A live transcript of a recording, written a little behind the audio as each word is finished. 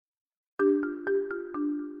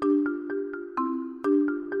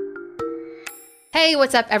Hey,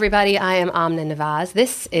 what's up, everybody? I am Amna Nawaz.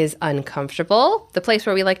 This is Uncomfortable, the place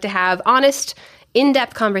where we like to have honest,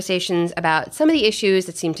 in-depth conversations about some of the issues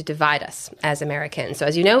that seem to divide us as Americans. So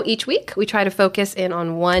as you know, each week we try to focus in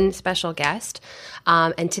on one special guest.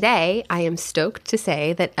 And today I am stoked to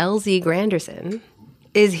say that LZ Granderson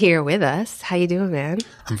is here with us. How you doing, man?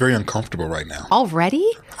 I'm very uncomfortable right now.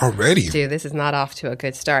 Already? Already? Dude, this is not off to a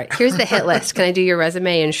good start. Here's the hit list. Can I do your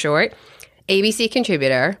resume in short? ABC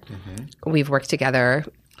contributor. Mm-hmm. We've worked together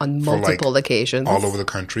on multiple occasions. All over the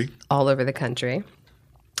country. All over the country.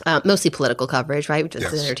 Mostly political coverage, right? Which is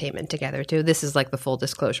Yes. entertainment together, too. This is like the full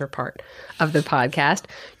disclosure part of the podcast.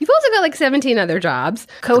 You've also got like 17 other jobs.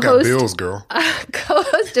 I got Co-host, bills, girl.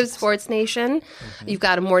 co-host of Sports Nation. Mm-hmm. You've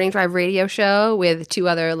got a morning drive radio show with two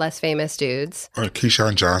other less famous dudes.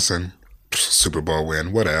 Keyshawn Johnson, Super Bowl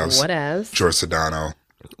win. What else? George Sedano.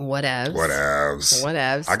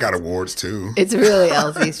 Whatevs. I got awards, too. It's really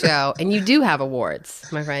LZ's show. And you do have awards,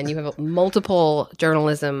 my friend. You have multiple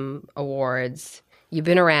journalism awards. You've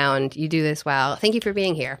been around. You do this well. Thank you for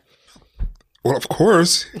being here. Well, of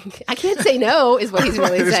course. I can't say no, is what he's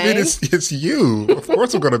really saying. It's you. Of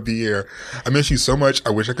course I'm going to be here. I miss you so much.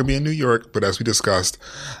 I wish I could be in New York, but as we discussed,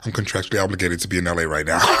 I'm contractually obligated to be in LA right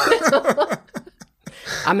now.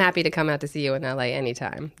 I'm happy to come out to see you in LA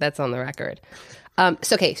anytime. That's on the record.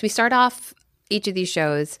 So we start off each of these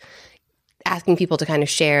shows asking people to kind of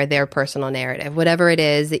share their personal narrative, whatever it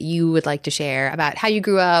is that you would like to share about how you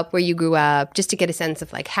grew up, where you grew up, just to get a sense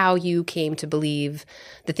of like how you came to believe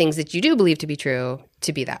the things that you do believe to be true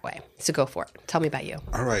to be that way. So go for it. Tell me about you.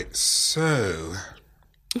 All right. So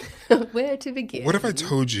where to begin? What if I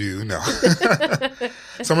told you? No.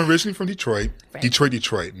 So I'm originally from Detroit. Right.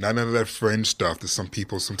 Detroit. None of that fringe stuff that some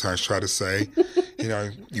people sometimes try to say. You know,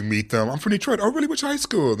 you meet them. I'm from Detroit. Oh, really? Which high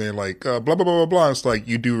school? And they're like, blah, blah, blah, blah, blah. It's like,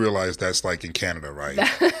 you do realize that's like in Canada, right?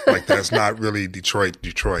 Like, that's not really Detroit.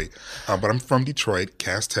 But I'm from Detroit,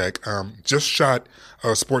 Cass Tech. Just shot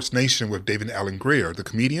Sports Nation with David Alan Grier, the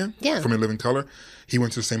comedian from In Living Color. He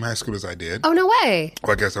went to the same high school as I did. Oh, no way.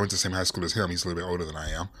 Well, I guess I went to the same high school as him. He's a little bit older than I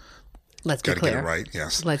am. Let's be clear. Gotta get it right,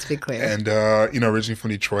 yes. Let's be clear. And, originally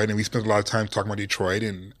from Detroit, and we spent a lot of time talking about Detroit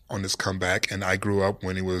and on this comeback, and I grew up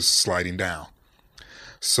when it was sliding down.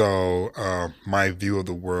 So my view of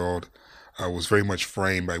the world was very much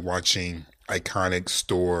framed by watching iconic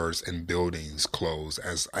stores and buildings close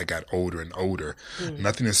as I got older and older.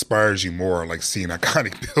 Nothing inspires you more like seeing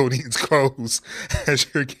iconic buildings close as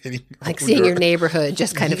you're getting like older. Seeing your neighborhood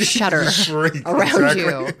just kind of shudder around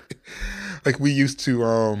you. Like we used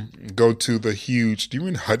to go to the huge, do you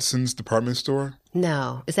remember Hudson's department store?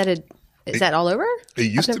 No. Is that all over?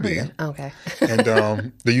 It used to be. Okay. And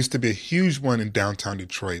there used to be a huge one in downtown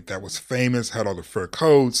Detroit that was famous, had all the fur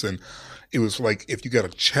coats, and it was like if you got a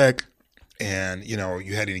check and, you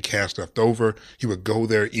had any cash left over, you would go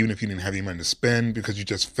there even if you didn't have any money to spend because you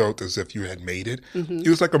just felt as if you had made it. Mm-hmm. It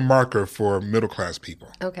was like a marker for middle-class people.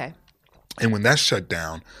 Okay. And when that shut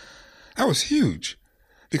down, that was huge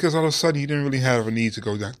because all of a sudden you didn't really have a need to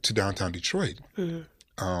go to downtown Detroit,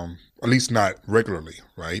 at least not regularly,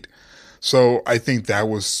 right? So I think that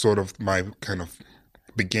was sort of my kind of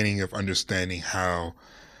beginning of understanding how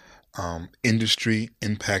industry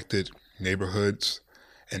impacted neighborhoods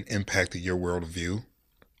and impacted your worldview.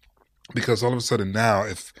 Because all of a sudden now,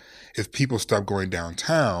 if people stop going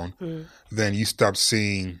downtown, then you stop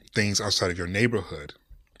seeing things outside of your neighborhood.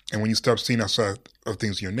 And when you stop seeing outside of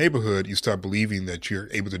things in your neighborhood, you start believing that you're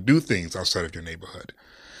able to do things outside of your neighborhood.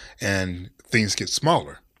 And things get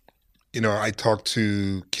smaller. I talk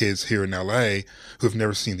to kids here in LA who have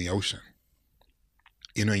never seen the ocean.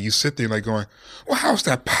 You sit there like going, well, how is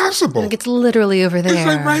that possible? Like it's literally over there. It's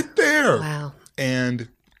like right there. Wow. And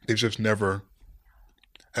they've just never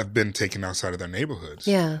have been taken outside of their neighborhoods.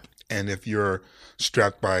 Yeah. And if you're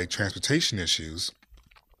strapped by transportation issues,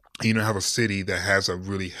 you don't have a city that has a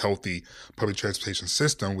really healthy public transportation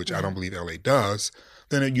system, which I don't believe LA does,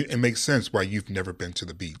 then it makes sense why you've never been to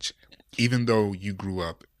the beach, even though you grew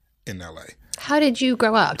up in LA. How did you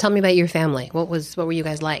grow up? Tell me about your family. What were you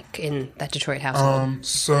guys like in that Detroit household?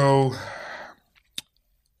 So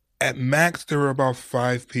at max there were about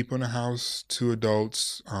 5 people in the house, 2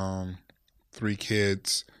 adults, 3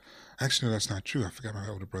 kids. Actually, no, that's not true. I forgot my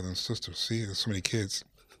older brother and sister. See, there's so many kids.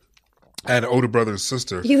 I had an older brother and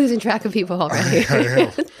sister. You're losing track of people already.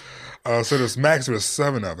 I am. So there's max, there was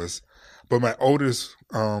 7 of us. But my oldest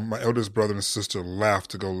brother and sister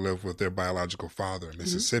left to go live with their biological father in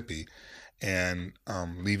Mississippi, and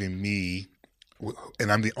leaving me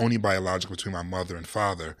and I'm the only biological between my mother and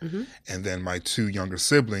father, and then my two younger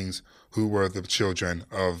siblings who were the children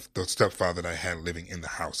of the stepfather that I had living in the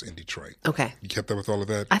house in Detroit. Okay. You kept up with all of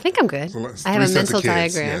that? I think I'm good. So I have a three sets mental of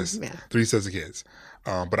kids, diagram. Yes, Yeah. 3 sets of kids.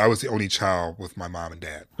 But I was the only child with my mom and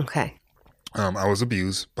dad. Okay. I was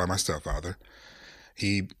abused by my stepfather.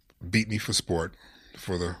 He beat me for sport,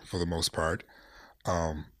 for the most part.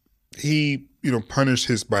 He, punished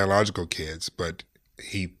his biological kids, but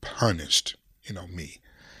he punished, me.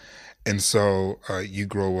 And so you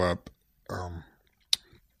grow up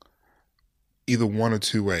either one or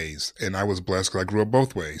two ways. And I was blessed because I grew up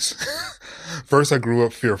both ways. First, I grew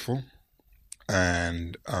up fearful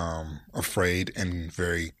and afraid and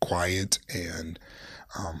very quiet and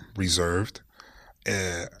reserved.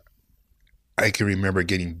 I can remember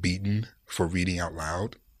getting beaten for reading out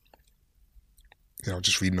loud.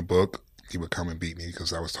 Just reading a book, he would come and beat me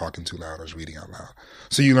because I was talking too loud. I was reading out loud.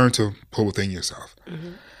 So you learn to pull within yourself.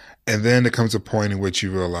 Mm-hmm. And then there comes a point in which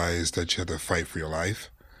you realize that you have to fight for your life.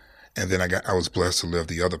 And then I was blessed to live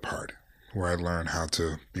the other part, where I learned how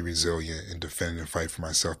to be resilient and defend and fight for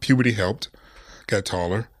myself. Puberty helped. Got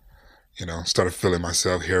taller. Started feeling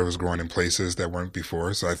myself. Hair was growing in places that weren't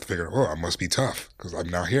before. So I figured, I must be tough because I'm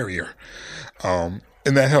now hairier. And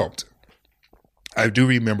that helped. I do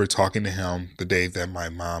remember talking to him the day that my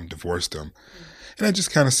mom divorced him. And I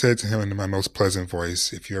just kind of said to him in my most pleasant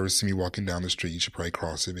voice, if you ever see me walking down the street, you should probably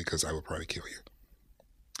cross it because I would probably kill you.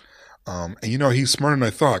 And he's smarter than I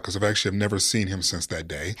thought because I've never seen him since that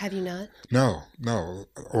day. Have you not? No.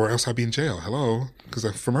 Or else I'd be in jail. Hello? Because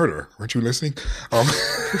I'm for murder. Weren't you listening?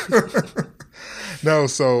 No,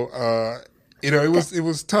 so, it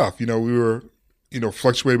was tough. We were,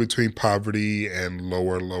 fluctuated between poverty and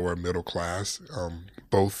lower middle class.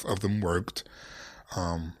 Both of them worked.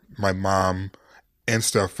 My mom and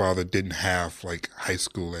stepfather didn't have high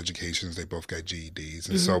school educations. They both got GEDs.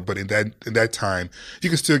 And so, but in that time, you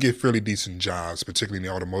could still get fairly decent jobs, particularly in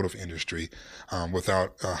the automotive industry,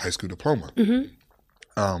 without a high school diploma.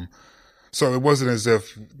 So it wasn't as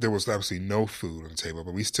if there was absolutely no food on the table,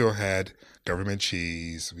 but we still had government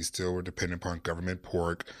cheese. We still were dependent upon government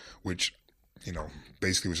pork, which,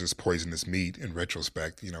 basically was just poisonous meat in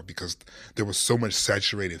retrospect, because there was so much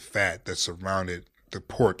saturated fat that surrounded the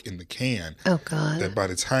pork in the can. Oh, God. That by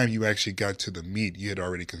the time you actually got to the meat, you had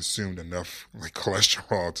already consumed enough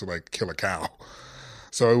cholesterol to kill a cow.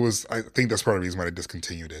 So I think that's part of the reason why they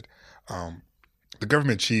discontinued it. The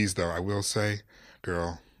government cheese, though, I will say,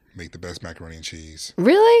 girl, make the best macaroni and cheese.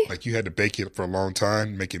 Really? You had to bake it for a long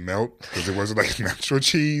time, make it melt, because it wasn't natural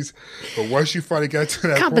cheese. But once you finally got to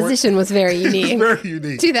that composition was very unique. Very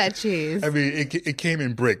unique to that cheese. I mean, it came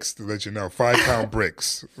in bricks to let you know. 5-pound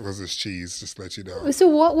bricks was this cheese, just to let you know. So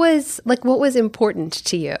what was important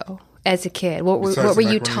to you as a kid? What were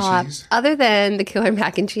you taught other than the killer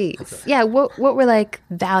mac and cheese? Okay. Yeah, what were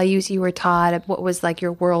values you were taught? What was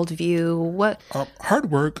your worldview? What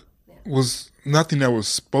hard work was nothing that was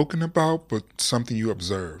spoken about, but something you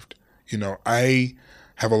observed. I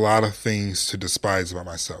have a lot of things to despise about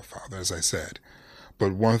my stepfather, as I said.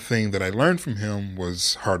 But one thing that I learned from him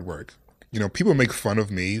was hard work. People make fun of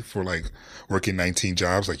me for working 19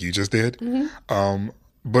 jobs like you just did. Mm-hmm.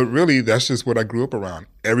 But really, that's just what I grew up around.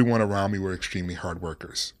 Everyone around me were extremely hard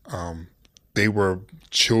workers. They were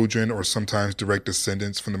children or sometimes direct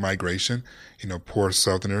descendants from the migration, poor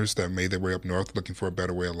Southerners that made their way up north looking for a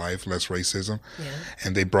better way of life, less racism. Yeah.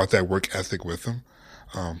 And they brought that work ethic with them.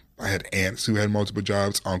 I had aunts who had multiple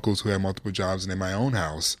jobs, uncles who had multiple jobs, and in my own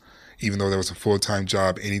house, even though there was a full-time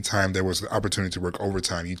job, anytime there was the opportunity to work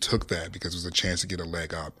overtime, you took that because it was a chance to get a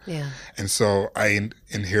leg up. Yeah. And so I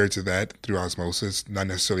inherited that through osmosis, not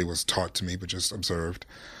necessarily was taught to me, but just observed.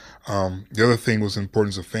 The other thing was the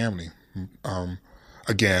importance of family.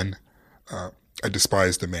 Again, I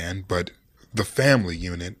despise the man, but the family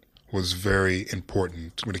unit was very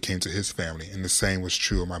important when it came to his family. And the same was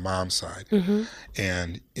true on my mom's side. Mm-hmm.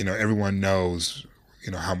 And, everyone knows,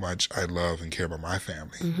 how much I love and care about my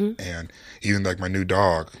family. Mm-hmm. And even my new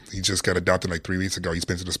dog, he just got adopted 3 weeks ago. He's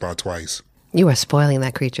been to the spa twice. You are spoiling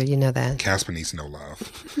that creature. You know that. Casper needs no love.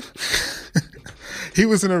 He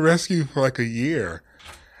was in a rescue for a year.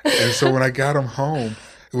 And so when I got him home,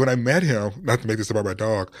 when I met him, not to make this about my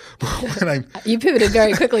dog, but you pivoted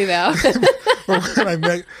very quickly though. But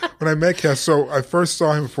when I met Cass, so I first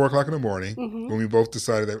saw him at 4:00 in the morning when we both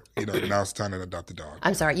decided that now it's time to adopt a dog.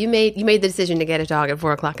 I'm sorry, you made the decision to get a dog at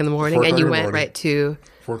 4:00 in the morning, and you went right to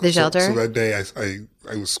the shelter. So that day,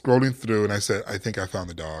 I was scrolling through and I said, I think I found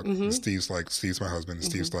the dog. Mm-hmm. And Steve's my husband, and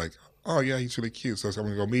Steve's like, oh yeah, he's really cute. So I'm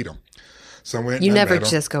gonna go meet him. So I went. You never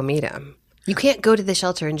just go meet him. You can't go to the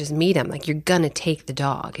shelter and just meet him. You're going to take the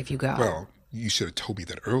dog if you go. Well, you should have told me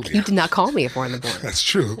that earlier. You did not call me at 4 a.m. That's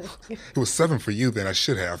true. It was 7 for you then. I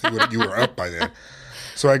should have. You were up by then.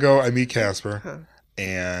 So I meet Casper,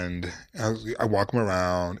 and I walk him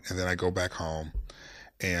around, and then I go back home.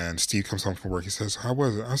 And Steve comes home from work. He says, "How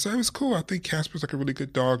was it?" I said, "It was cool. I think Casper's like a really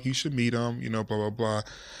good dog. You should meet him, blah, blah, blah."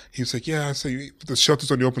 He was like, "Yeah." I said, "The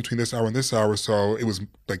shelter's only open between this hour and this hour." So it was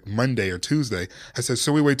like Monday or Tuesday. I said,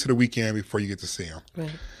 "So we wait till the weekend before you get to see him."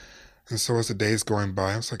 Right. And so as the days going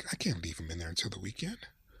by, I was like, I can't leave him in there until the weekend.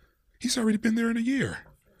 He's already been there in a year.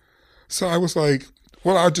 So I was like,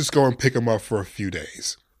 well, I'll just go and pick him up for a few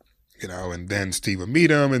days, and then Steve will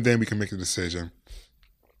meet him, and then we can make a decision.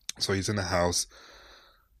 So he's in the house,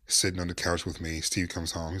 sitting on the couch with me. Steve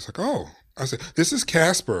comes home. He's like, "Oh." I said, "This is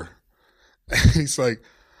Casper." And he's like,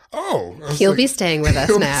 "Oh." He'll be staying with us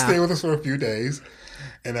now. He'll stay with us for a few days.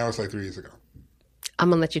 And that was like 3 years ago. I'm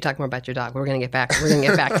gonna let you talk more about your dog. We're gonna get back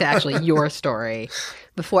to actually your story.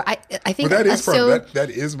 Before I think but that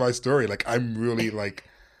is my story. Like, I'm really like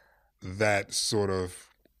that sort of.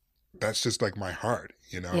 That's just like my heart.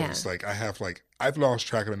 Yeah. It's like I've lost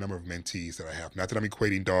track of the number of mentees that I have. Not that I'm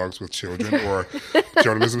equating dogs with children or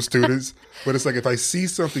journalism students, but it's like if I see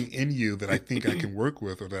something in you that I think I can work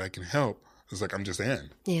with or that I can help, it's like I'm just in.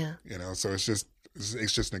 Yeah. So it's just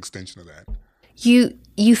an extension of that.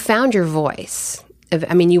 You found your voice.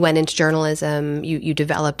 I mean, you went into journalism, you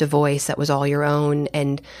developed a voice that was all your own.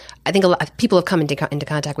 And I think a lot of people have come into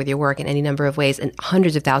contact with your work in any number of ways. And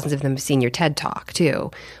hundreds of thousands of them have seen your TED Talk, too,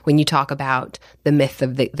 when you talk about the myth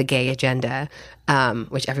of the gay agenda,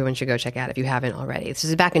 which everyone should go check out if you haven't already. This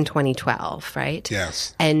is back in 2012, right?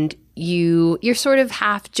 Yes. And you're sort of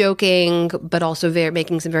half joking, but also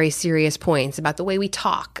making some very serious points about the way we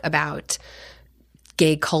talk about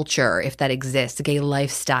gay culture, if that exists, gay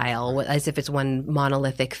lifestyle, as if it's one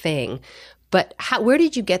monolithic thing. But where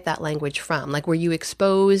did you get that language from? Like, were you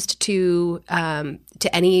exposed to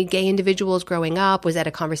any gay individuals growing up? Was that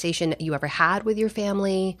a conversation that you ever had with your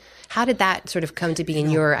family? How did that sort of come to be in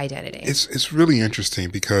your identity? It's really interesting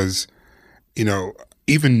because,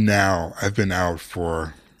 even now I've been out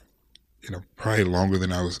for, probably longer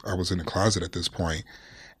than I was in the closet at this point.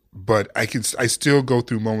 But I still go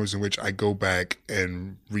through moments in which I go back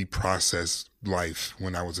and reprocess life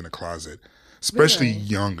when I was in a closet, especially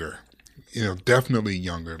younger, definitely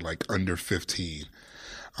younger, like under 15.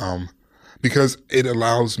 Because it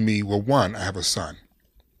allows me, well, one, I have a son.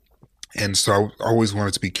 And so I always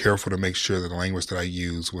wanted to be careful to make sure that the language that I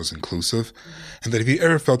use was inclusive. And that if he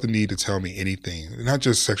ever felt the need to tell me anything, not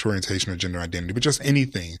just sexual orientation or gender identity, but just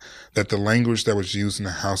anything, that the language that was used in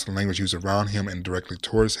the house and the language used around him and directly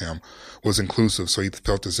towards him was inclusive. So he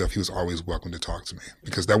felt as if he was always welcome to talk to me,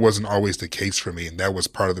 because that wasn't always the case for me. And that was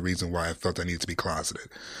part of the reason why I felt I needed to be closeted.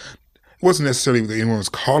 It wasn't necessarily that anyone was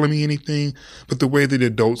calling me anything, but the way that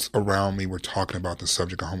adults around me were talking about the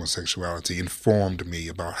subject of homosexuality informed me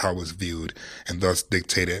about how it was viewed and thus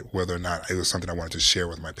dictated whether or not it was something I wanted to share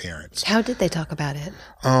with my parents. How did they talk about it?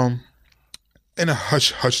 In a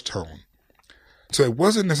hush-hush tone. So it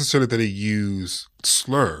wasn't necessarily that they used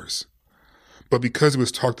slurs, but because it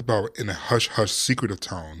was talked about in a hush-hush secretive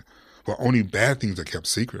tone, well, only bad things are kept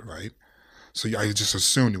secret, right? So I just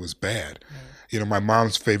assumed it was bad. My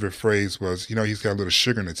mom's favorite phrase was, he's got a little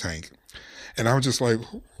sugar in the tank. And I was just like,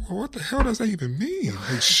 what the hell does that even mean?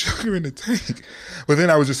 Like, sugar in the tank? But then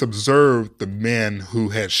I would just observe the men who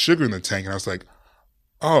had sugar in the tank, and I was like,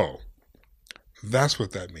 oh, that's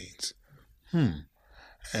what that means.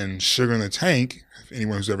 And sugar in the tank, if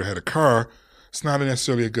anyone who's ever had a car, it's not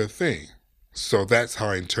necessarily a good thing. So that's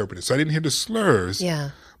how I interpret it. So I didn't hear the slurs,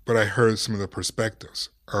 but I heard some of the perspectives.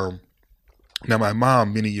 Now, my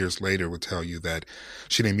mom, many years later, would tell you that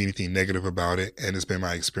she didn't mean anything negative about it, and it's been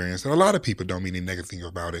my experience that a lot of people don't mean anything negative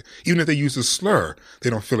about it. Even if they use a slur,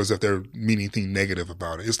 they don't feel as if they're meaning anything negative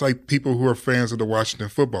about it. It's like people who are fans of the Washington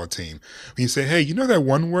football team. When you say, hey, that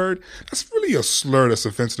one word? That's really a slur that's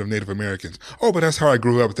offensive to Native Americans. Oh, but that's how I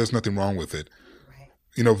grew up. There's nothing wrong with it.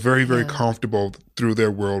 Very, very comfortable through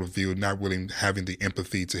their worldview, not willing, having the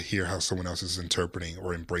empathy to hear how someone else is interpreting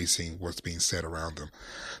or embracing what's being said around them.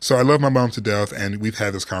 So I love my mom to death, and we've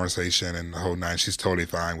had this conversation and the whole nine. She's totally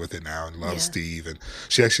fine with it now and loves Steve, and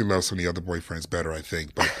she actually loves some of the other boyfriends better, I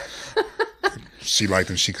think, but she liked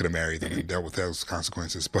them. She could have married them and dealt with those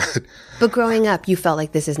consequences. But growing up, you felt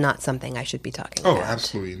like this is not something I should be talking about. Oh,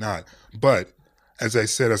 absolutely not. But as I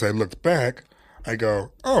said, as I looked back, I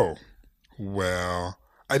go, oh, well,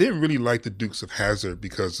 I didn't really like the Dukes of Hazzard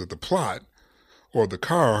because of the plot or the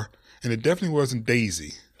car, and it definitely wasn't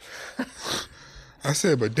Daisy. I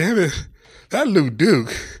said, but damn it, that Luke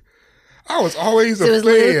Duke, I was always a fan. It was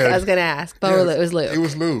Luke? I was going to ask. It was Luke. It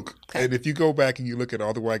was Luke. And if you go back and you look at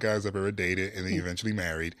all the white guys I've ever dated and then eventually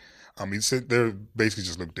married, they're basically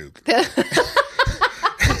just Luke Duke.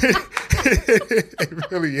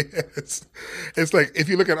 It really is. It's like if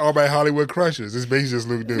you look at all my Hollywood crushes, it's basically just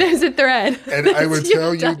Luke Duke. There's a thread. And I would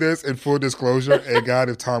tell you this in full disclosure, and God,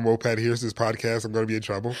 if Tom Wopat hears this podcast, I'm going to be in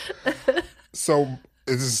trouble. So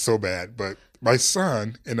this is so bad, but my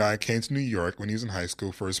son and I came to New York when he was in high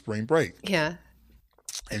school for a spring break. Yeah.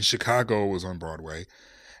 And Chicago was on Broadway.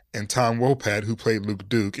 And Tom Wopat, who played Luke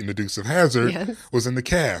Duke in The Dukes of Hazzard, was in the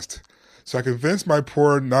cast. So I convinced my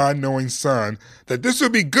poor non-knowing son that this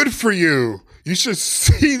would be good for you. You should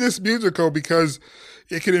see this musical because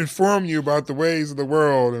it can inform you about the ways of the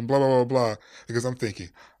world and blah, blah, blah, blah. Because I'm thinking,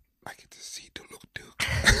 I get to see Luke Duke.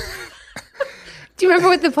 Do you remember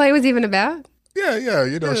what the play was even about? Yeah.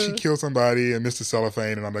 You know, she killed somebody and Mr.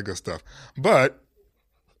 Cellophane and all that good stuff. But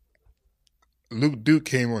Luke Duke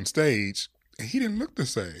came on stage and he didn't look the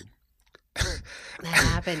same. That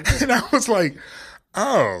happened. And I was like,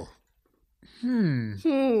 oh,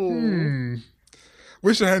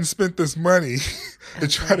 wish I hadn't spent this money to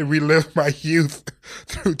try to relive my youth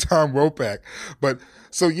through Tom Wopat. But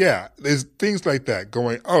so, yeah, there's things like that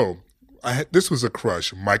going, this was a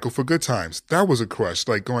crush. Michael for Good Times. That was a crush.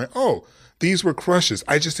 Like going, these were crushes.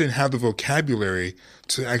 I just didn't have the vocabulary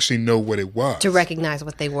to actually know what it was. To recognize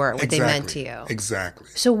what they were, what they meant to you. Exactly.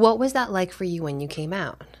 So what was that like for you when you came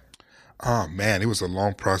out? Oh, man, it was a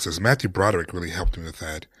long process. Matthew Broderick really helped me with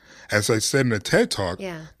that. As I said in a TED Talk,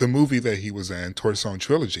 the movie that he was in, Torso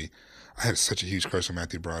Trilogy, I had such a huge crush on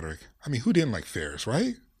Matthew Broderick. I mean, who didn't like Ferris,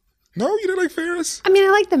 right? No, you didn't like Ferris? I mean,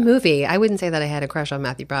 I like the movie. I wouldn't say that I had a crush on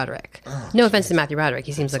Matthew Broderick. No offense to Matthew Broderick.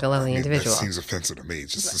 He seems like a lovely individual. That seems offensive to me.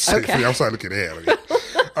 Just to say, from the outside looking in.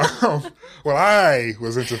 Well, I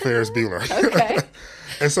was into Ferris Bueller. Okay.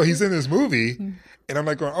 And so he's in this movie, and I'm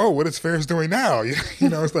like going, what is Ferris doing now? You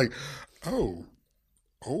know, it's like, oh.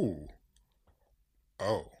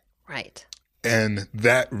 Right. And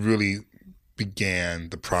that really began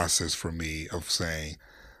the process for me of saying,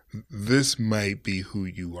 this might be who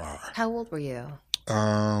you are. How old were you?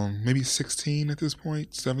 Maybe 16 at this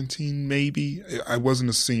point, 17 maybe. I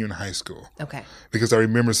wasn't a senior in high school. Okay. Because I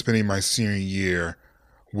remember spending my senior year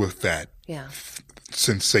with that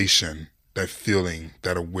sensation, that feeling,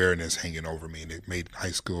 that awareness hanging over me. And it made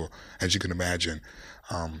high school, as you can imagine,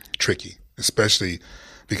 tricky, especially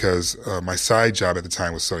because my side job at the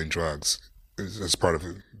time was selling drugs as part of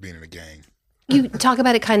being in a gang. You talk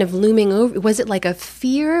about it kind of looming over. Was it like a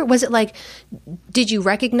fear? Was it like, did you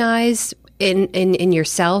recognize in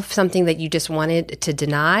yourself something that you just wanted to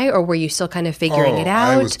deny, or were you still kind of figuring it out?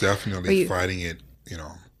 I was definitely fighting it,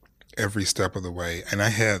 every step of the way. And I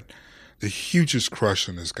had the hugest crush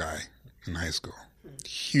on this guy in high school.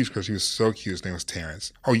 Huge crush. He was so cute. His name was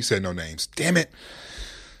Terrence. Oh, you said no names. Damn it.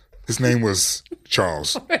 His name was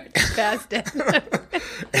Charles.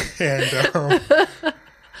 And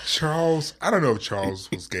Charles, I don't know if Charles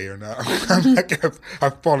was gay or not.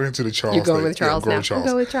 I've fallen into the Charles. You're going with Charles now. Charles.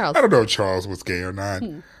 I'll go with Charles. I don't know if Charles was gay or not.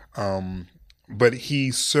 But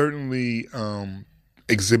he certainly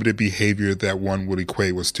exhibited behavior that one would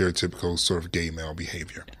equate with stereotypical sort of gay male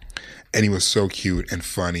behavior. And he was so cute and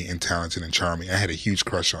funny and talented and charming. I had a huge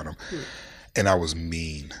crush on him. And I was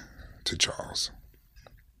mean to Charles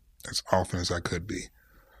as often as I could be.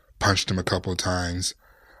 Punched him a couple of times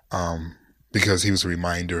because he was a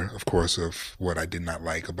reminder, of course, of what I did not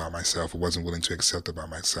like about myself or wasn't willing to accept about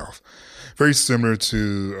myself. Very similar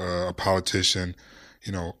to a politician,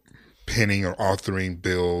 penning or authoring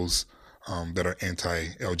bills that are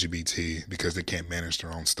anti-LGBT because they can't manage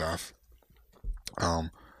their own stuff.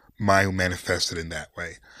 Mine manifested in that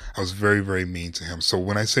way. I was very, very mean to him. So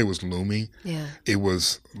when I say it was looming, it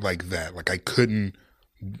was like that. Like I couldn't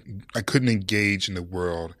engage in the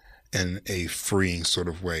world in a freeing sort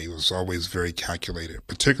of way. It was always very calculated,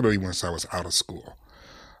 particularly once I was out of school,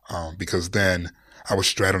 because then I was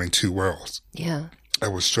straddling two worlds. Yeah. I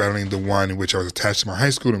was straddling the one in which I was attached to my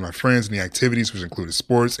high school and my friends and the activities, which included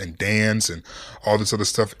sports and dance and all this other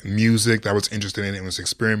stuff, music that I was interested in and was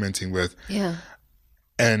experimenting with. Yeah.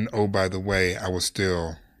 And, oh, by the way, I was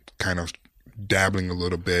still kind of dabbling a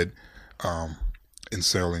little bit in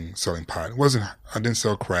selling pot. I didn't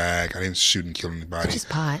sell crack. I didn't shoot and kill anybody. It's just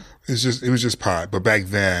pot. It was just pot. But back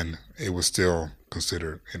then, it was still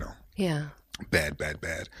considered,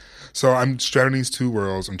 bad. So I'm straddling these two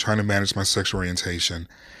worlds. I'm trying to manage my sexual orientation.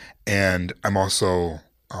 And I'm also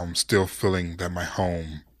still feeling that my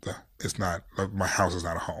home my house is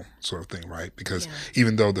not a home sort of thing, right? Because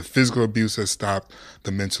even though the physical abuse has stopped,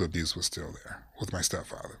 the mental abuse was still there with my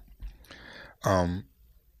stepfather.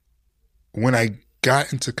 When I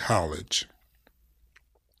got into college,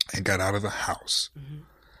 and got out of the house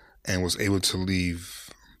and was able to leave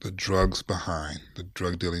the drugs behind, the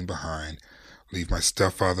drug dealing behind, leave my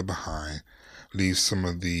stepfather behind, leave some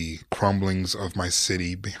of the crumblings of my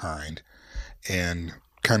city behind, and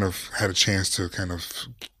kind of had a chance to kind of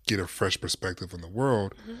get a fresh perspective on the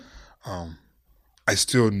world, I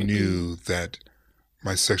still knew that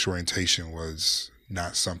my sexual orientation was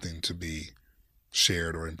not something to be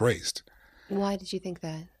shared or embraced. Why did you think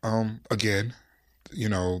that? Again, you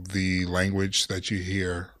know, the language that you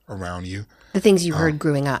hear around you. The things you heard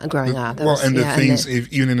growing up.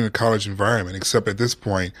 Even in a college environment, except at this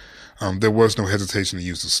point, there was no hesitation to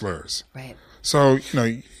use the slurs. Right. So, you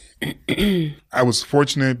know, I was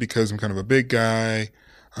fortunate because I'm kind of a big guy.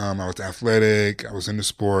 I was athletic. I was into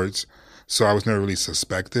sports. So I was never really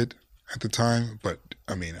suspected at the time. But,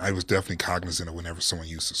 I mean, I was definitely cognizant of whenever someone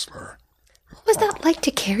used a slur. What was that like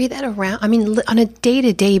to carry that around? I mean, on a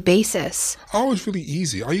day-to-day basis? Oh, it was really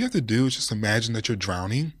easy. All you have to do is just imagine that you're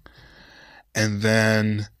drowning. And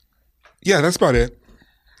then, yeah, that's about it.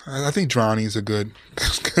 I think drowning is a good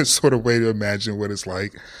sort of way to imagine what it's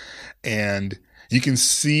like. And you can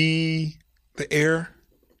see the air,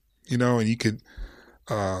 you know, and you could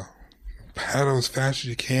paddle as fast as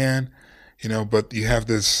you can, you know, but you have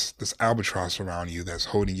this albatross around you that's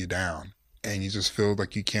holding you down. And you just feel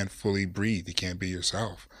like you can't fully breathe. You can't be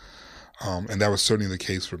yourself. And that was certainly the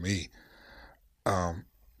case for me.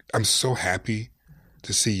 I'm so happy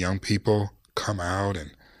to see young people come out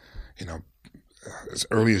and, you know, as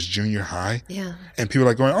early as junior high. Yeah. And people are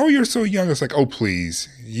like going, oh, you're so young. It's like, oh, please.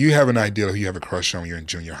 You have an idea who you have a crush on when you're in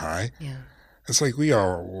junior high. Yeah. It's like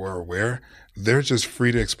we're aware. They're just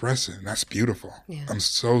free to express it. And that's beautiful. Yeah. I'm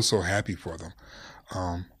so, so happy for them.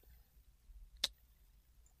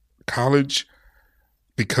 College,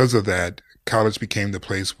 because of that, college became the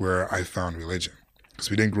place where I found religion. Because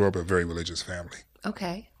we didn't grow up in a very religious family.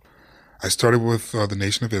 Okay. I started with the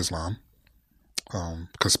Nation of Islam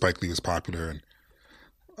because Spike Lee was popular, and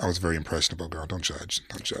I was very impressionable. Girl, don't judge.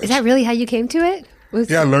 Don't judge. Is that really how you came to it?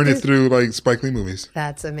 I learned it through like Spike Lee movies.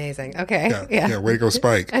 That's amazing. Okay. Yeah. Way to go,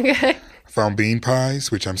 Spike. Okay. I found bean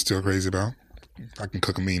pies, which I'm still crazy about. I can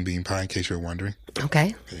cook a mean bean pie in case you're wondering.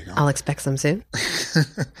 Okay. There you go. I'll expect some soon.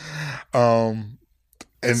 And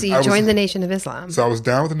so you joined the Nation of Islam. So I was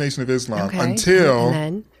down with the Nation of Islam okay.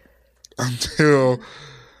 until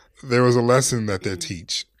there was a lesson that they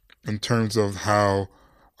teach in terms of how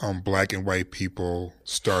black and white people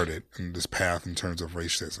started in this path in terms of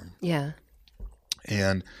racism. Yeah.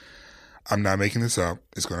 And I'm not making this up.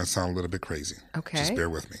 It's going to sound a little bit crazy. Okay. Just bear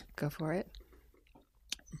with me. Go for it.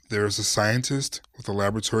 There's a scientist with a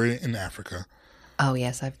laboratory in Africa. Oh,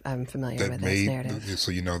 yes. I'm familiar with this narrative.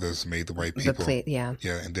 So you know this made the white people. Yeah.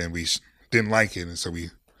 Yeah, and then we didn't like it, and so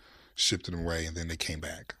we shipped them away, and then they came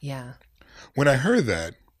back. Yeah. When I heard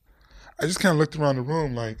that, I just kind of looked around the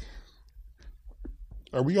room like,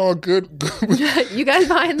 are we all good? You guys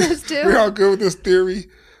buying this too? We're all good with this theory?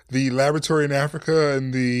 The laboratory in Africa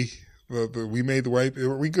and the we made the white,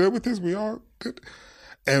 are we good with this? We all good?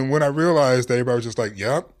 And when I realized that everybody was just like,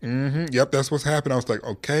 yep, yep, that's what's happened, I was like,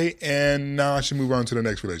 okay, and now I should move on to the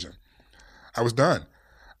next religion. I was done.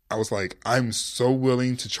 I was like, I'm so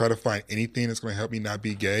willing to try to find anything that's going to help me not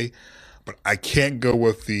be gay, but I can't go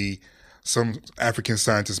with some African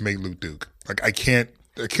scientists made Luke Duke. Like, I can't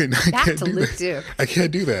do that. I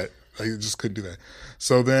can't do that. I just couldn't do that.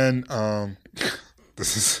 So then,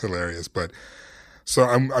 this is hilarious, but so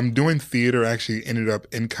I'm doing theater. I actually ended up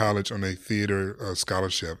in college on a theater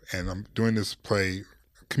scholarship, and I'm doing this play,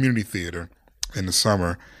 community theater, in the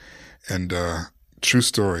summer. And true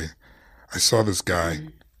story, I saw this guy,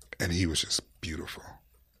 and he was just beautiful,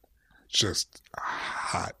 just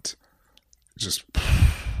hot, just.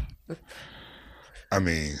 I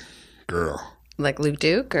mean, girl. Like Luke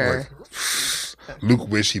Duke, or Luke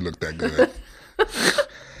wish he looked that good.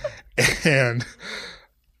 And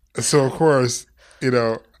so, of course, you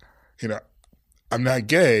know, I'm not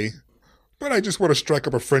gay, but I just want to strike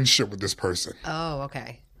up a friendship with this person. Oh,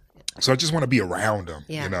 okay. So I just want to be around him,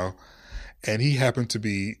 yeah. you know. And he happened to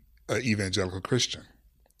be an evangelical Christian.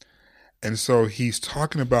 And so he's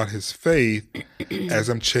talking about his faith as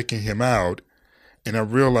I'm checking him out, and I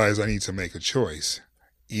realize I need to make a choice.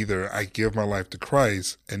 Either I give my life to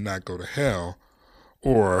Christ and not go to hell,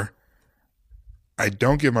 or I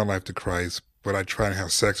don't give my life to Christ, but I try to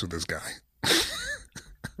have sex with this guy.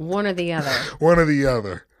 One or the other. One or the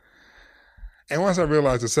other. And once I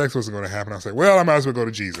realized the sex wasn't going to happen, I was like, well, I might as well go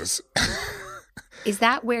to Jesus. Is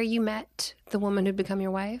that where you met the woman who'd become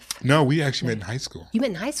your wife? No, we actually met in high school. You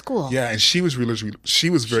met in high school? Yeah, and she was religious. She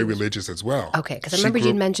was very religious as well. Okay, because I remember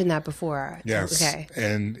you'd mentioned that before. Yes. Okay.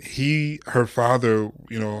 And her father,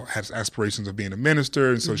 has aspirations of being a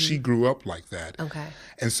minister, and so she grew up like that. Okay.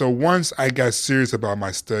 And so once I got serious about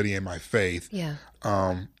my study and my faith,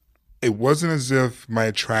 it wasn't as if my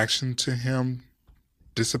attraction to him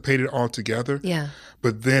dissipated altogether. Yeah.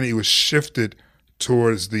 But then it was shifted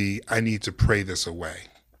towards I need to pray this away.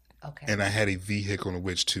 Okay. And I had a vehicle in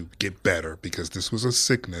which to get better because this was a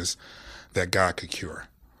sickness that God could cure.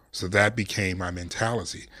 So that became my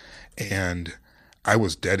mentality. And I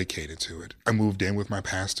was dedicated to it. I moved in with my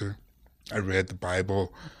pastor. I read the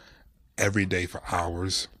Bible every day for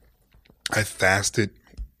hours. I fasted,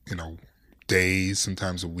 days,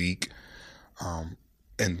 sometimes a week,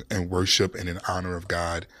 and worship and in honor of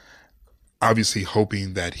God, obviously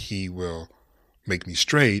hoping that he will make me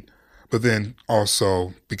straight, but then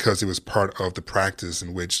also because it was part of the practice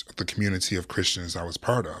in which the community of Christians I was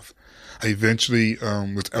part of. I eventually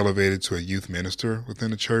was elevated to a youth minister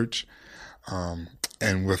within the church,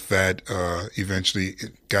 and with that, eventually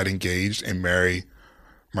got engaged and married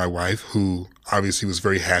my wife, who obviously was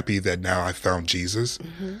very happy that now I found Jesus.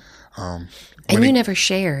 And you never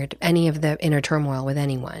shared any of the inner turmoil with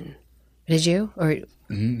anyone, did you? Or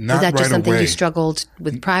not was that just right something away. you struggled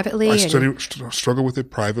with privately? I struggled with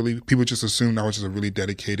it privately. People just assumed I was just a really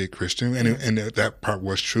dedicated Christian, and that part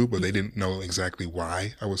was true, but they didn't know exactly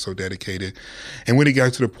why I was so dedicated. And when it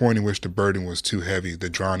got to the point in which the burden was too heavy, the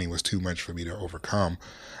drowning was too much for me to overcome,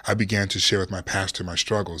 I began to share with my pastor my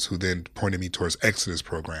struggles, who then pointed me towards Exodus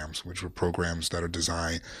programs, which were programs that are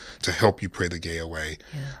designed to help you pray the gay away.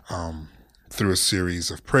 Through a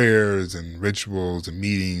series of prayers and rituals and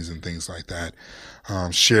meetings and things like that.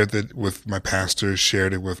 Shared that with my pastor,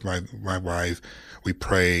 shared it with my wife. We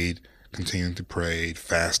prayed, continued to pray,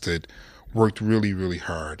 fasted, worked really, really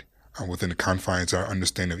hard within the confines of our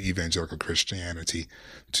understanding of evangelical Christianity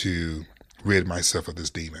to rid myself of this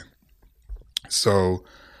demon. So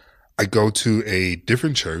I go to a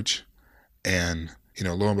different church and,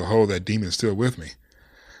 lo and behold, that demon is still with me.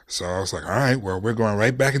 So I was like, all right, well, we're going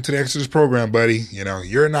right back into the Exodus program, buddy.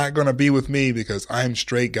 You're not going to be with me because I'm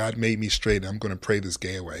straight. God made me straight. And I'm going to pray this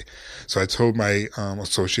gay away. So I told my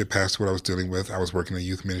associate pastor what I was dealing with. I was working in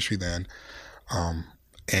youth ministry then.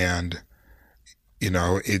 And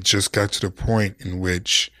it just got to the point in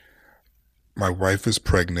which my wife is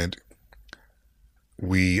pregnant.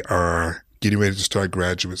 We are getting ready to start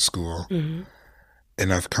graduate school.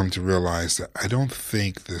 And I've come to realize that I don't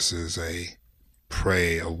think this is a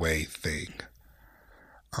pray away thing.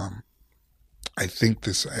 I think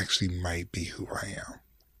this actually might be who I am.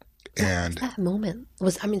 And that moment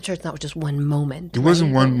sure it's not just one moment. It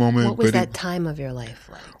wasn't one moment. What was that time of your life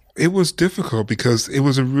like? It was difficult because it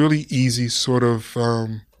was a really easy sort of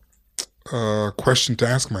question to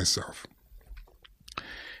ask myself.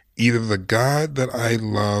 Either the God that I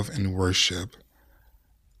love and worship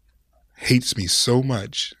hates me so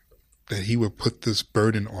much that he would put this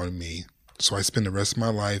burden on me so I spend the rest of my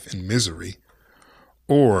life in misery,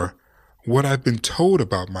 or what I've been told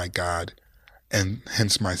about my God and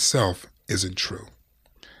hence myself isn't true.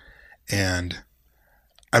 And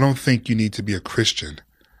I don't think you need to be a Christian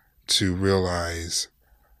to realize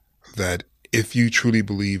that if you truly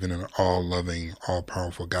believe in an all-loving,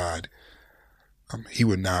 all-powerful God, he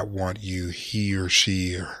would not want you, he or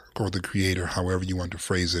she or the creator, however you want to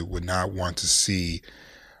phrase it, would not want to see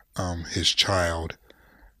his child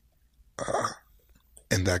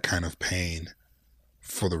in that kind of pain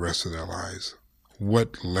for the rest of their lives.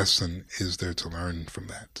 What lesson is there to learn from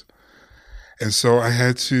that? And so I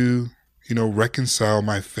had to, reconcile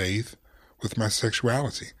my faith with my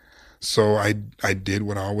sexuality. So I did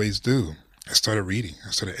what I always do. I started reading.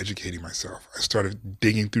 I started educating myself. I started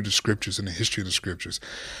digging through the scriptures and the history of the scriptures.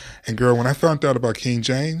 And girl, when I found out about King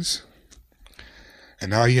James, and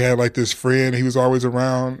now he had like this friend he was always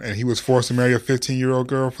around, and he was forced to marry a 15-year-old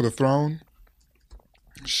girl for the throne.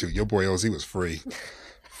 Shoot, your boy LZ was free.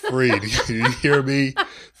 Free. Did you hear me?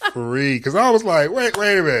 Free. Because I was like, wait a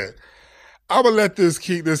minute. I'm going to let this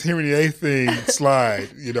Henry VIII thing slide,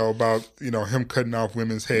 about, him cutting off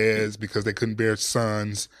women's heads because they couldn't bear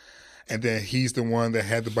sons. And then he's the one that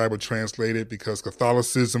had the Bible translated because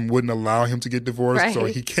Catholicism wouldn't allow him to get divorced. Right. So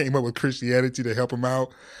he came up with Christianity to help him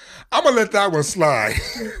out. I'm going to let that one slide.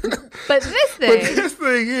 But this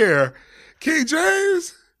thing here, King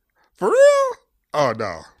James, for real? Oh,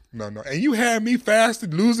 no. And you had me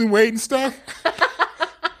fasted, losing weight and stuff?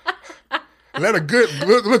 Let a good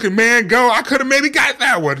looking man go. I could have maybe got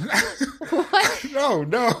that one. What?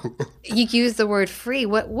 No. You use the word free.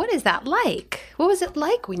 What is that like? What was it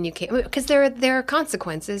like when you came? Because there are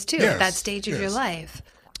consequences too at that stage of your life.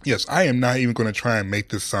 Yes, I am not even going to try and make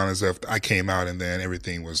this sound as if I came out and then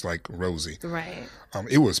everything was like rosy. Right.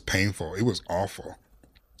 It was painful. It was awful.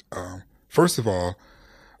 First of all,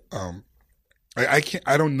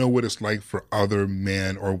 I don't know what it's like for other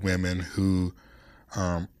men or women who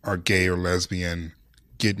are gay or lesbian,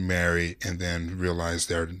 get married, and then realize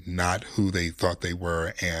they're not who they thought they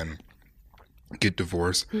were and get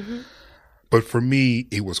divorced. Mm-hmm. But for me,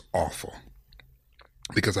 it was awful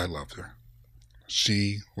because I loved her.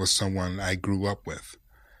 She was someone I grew up with,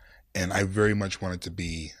 and I very much wanted to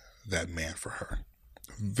be that man for her.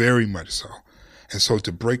 Very much so. And so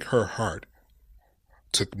to break her heart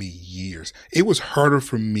took me years. It was harder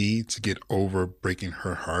for me to get over breaking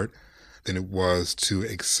her heart than it was to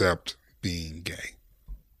accept being gay.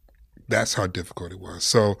 That's how difficult it was.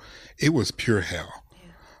 So it was pure hell.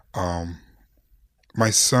 Yeah. My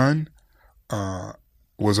son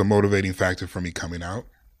was a motivating factor for me coming out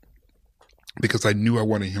because I knew I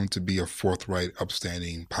wanted him to be a forthright,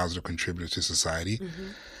 upstanding, positive contributor to society. Mm-hmm.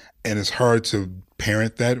 And it's hard to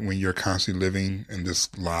parent that when you're constantly living in this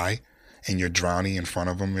lie and you're drowning in front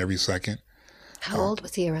of him every second. How old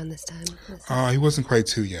was he around this time? He wasn't quite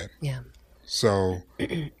 2 yet. Yeah. So,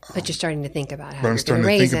 but you're starting to think about how I'm starting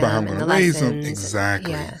to think about how I'm going to raise him.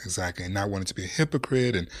 Exactly, yeah. Exactly. And not wanting to be a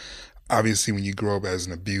hypocrite. And obviously, when you grow up as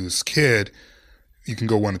an abused kid, you can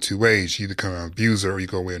go one of two ways. You either become an abuser or you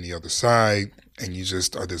go away on the other side, and you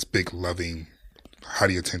just are this big, loving,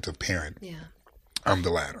 highly attentive parent. Yeah. I'm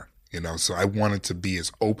the latter, So I wanted to be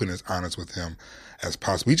as open, as honest with him as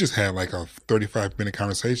possible. We just had like a 35-minute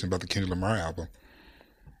conversation about the Kendrick Lamar album.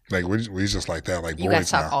 Like we just like that, like you boys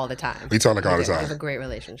guys talk now. all the time. We talk like all the time. We have a great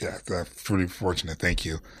relationship. Yeah, that's pretty fortunate. Thank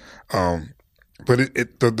you. But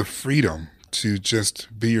the freedom to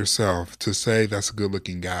just be yourself, to say that's a good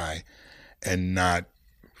looking guy, and not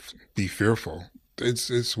be fearful.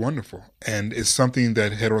 It's wonderful, and it's something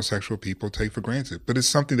that heterosexual people take for granted. But it's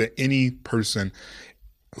something that any person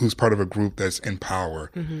who's part of a group that's in power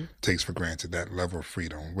mm-hmm. takes for granted, that level of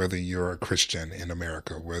freedom, whether you're a Christian in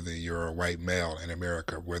America, whether you're a white male in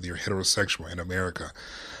America, whether you're heterosexual in America,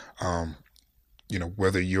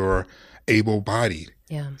 whether you're able-bodied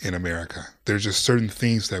in America. There's just certain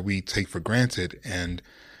things that we take for granted, and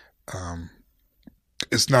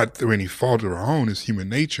it's not through any fault of our own, it's human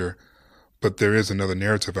nature, but there is another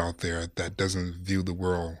narrative out there that doesn't view the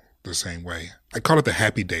world the same way. I call it the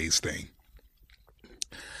Happy Days thing.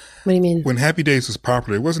 What do you mean? When Happy Days was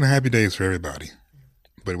popular, it wasn't Happy Days for everybody,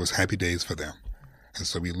 but it was Happy Days for them. And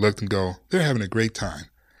so we looked and go, they're having a great time.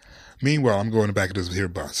 Meanwhile, I'm going back of this here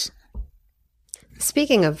bus.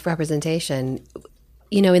 Speaking of representation,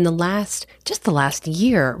 in the last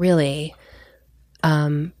year, really,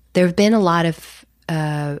 there have been a lot of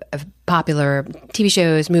popular TV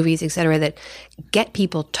shows, movies, etc., that get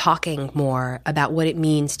people talking more about what it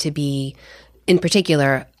means to be, in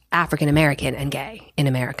particular, African American and gay in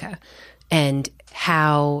America, and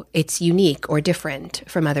how it's unique or different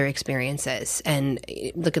from other experiences. And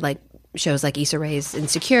look at shows like Issa Rae's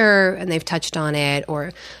Insecure, and they've touched on it,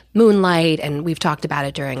 or Moonlight, and we've talked about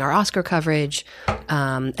it during our Oscar coverage,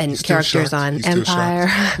 and characters on Empire.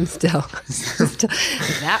 I'm still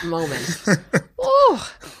that moment.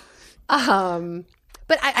 Oh,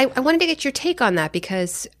 but I wanted to get your take on that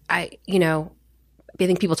because I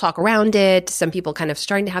think people talk around it. Some people kind of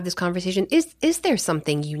starting to have this conversation. Is there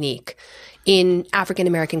something unique in African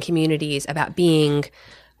American communities about being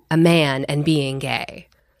a man and being gay?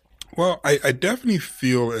 Well, I definitely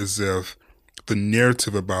feel as if the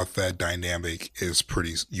narrative about that dynamic is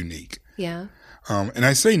pretty unique. Yeah. And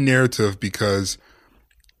I say narrative because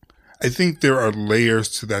I think there are layers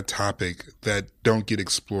to that topic that don't get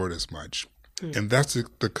explored as much. And that's the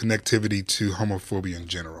connectivity to homophobia in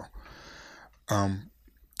general.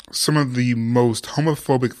 Some of the most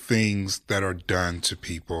homophobic things that are done to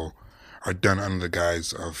people are done under the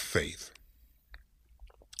guise of faith,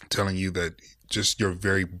 telling you that just your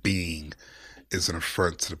very being is an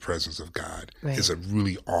affront to the presence of God. Right. Is a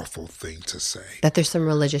really awful thing to say. That there's some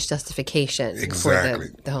religious justification exactly.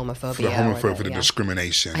 for the homophobia. For the homophobia, for the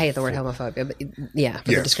discrimination. I hate the word homophobia, but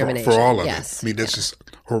the discrimination. For all of it. I mean, that's just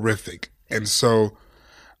horrific. And so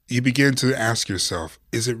you begin to ask yourself,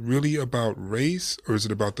 is it really about race, or is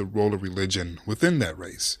it about the role of religion within that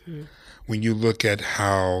race? When you look at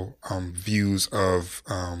how views of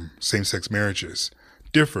same-sex marriages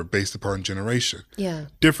differ based upon generation,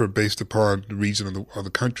 differ based upon the region of the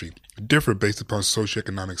country, differ based upon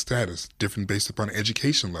socioeconomic status, different based upon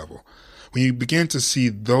education level. when you begin to see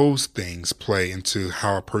those things play into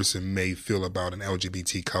how a person may feel about an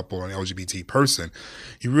LGBT couple or an LGBT person,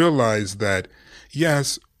 you realize that,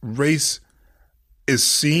 yes, race is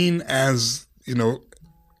seen as,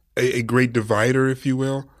 a great divider, if you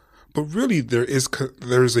will, but really there is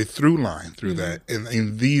a through line through that,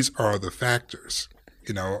 and these are the factors.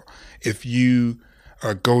 If you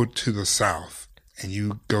go to the South and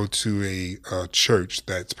you go to a church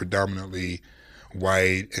that's predominantly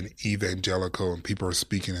white and evangelical, and people are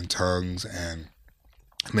speaking in tongues and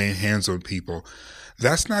laying hands on people,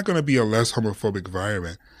 that's not going to be a less homophobic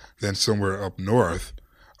environment than somewhere up north,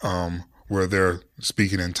 where they're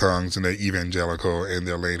speaking in tongues and they're evangelical and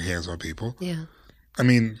they're laying hands on people. Yeah. I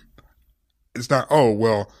mean, it's not, oh,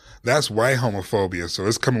 well, that's white homophobia, so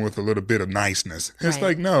it's coming with a little bit of niceness. It's Right.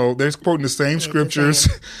 like, no, they're quoting the same scriptures.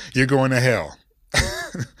 You're going to hell.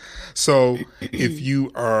 So if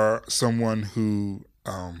you are someone who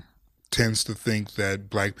tends to think that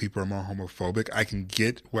black people are more homophobic, I can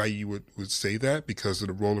get why you would say that, because of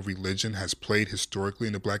the role of religion has played historically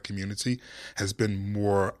in the black community, has been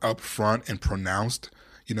more upfront and pronounced.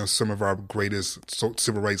 Some of our greatest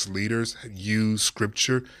civil rights leaders use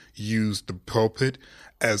scripture, use the pulpit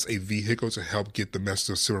as a vehicle to help get the message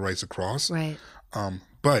of civil rights across. Right.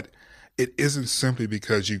 But it isn't simply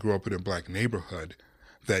because you grew up in a black neighborhood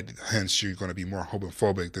that hence you're going to be more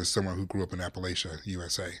homophobic than someone who grew up in Appalachia,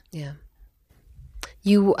 USA. Yeah.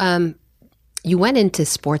 You went into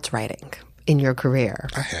sports writing in your career.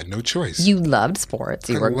 I had no choice. You loved sports.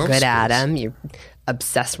 You I were love good at sports. them. You're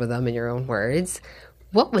obsessed with them, in your own words.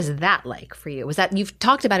 What was that like for you? Was that, you've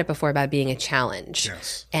talked about it before, about being a challenge?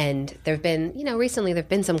 Yes. And there've been, recently there've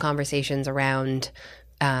been some conversations around,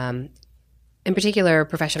 in particular,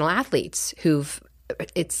 professional athletes who've.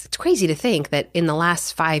 It's crazy to think that in the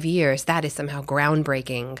last 5 years, that is somehow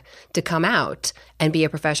groundbreaking to come out and be a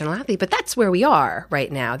professional athlete. But that's where we are right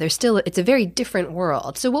now. It's a very different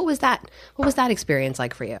world. So what was that experience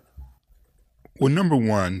like for you? Well, number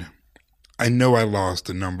one, I know I lost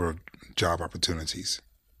a number of job opportunities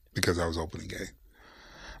because I was openly gay.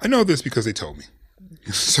 I know this because they told me.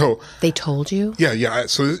 So They told you? yeah.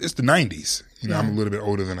 So it's the 90s. I'm a little bit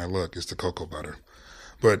older than I look. It's the cocoa butter.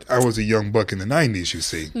 But I was a young buck in the 90s, you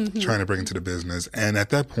see, trying to break into the business. And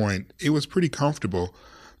at that point, it was pretty comfortable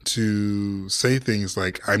to say things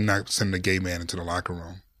like, I'm not sending a gay man into the locker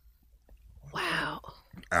room. Wow.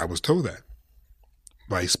 I was told that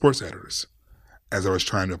by sports editors as I was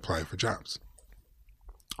trying to apply for jobs.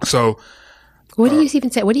 So What do you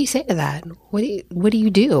even say? What do you say to that? What do you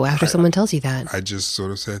do after someone tells you that? I just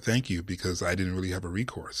sort of said thank you because I didn't really have a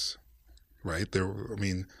recourse, right?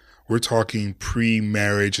 We're talking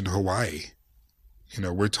pre-marriage in Hawaii.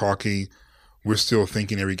 We're still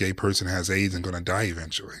thinking every gay person has AIDS and going to die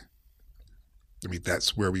eventually.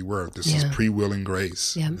 That's where we were. This is pre-Will and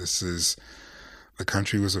Grace. Yeah. The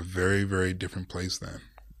country was a very, very different place then.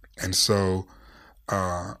 And so,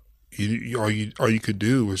 all you could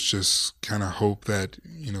do was just kind of hope that,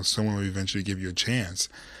 someone would eventually give you a chance.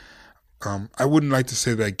 I wouldn't like to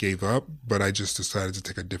say that I gave up, but I just decided to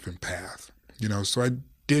take a different path. So I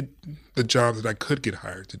did the job that I could get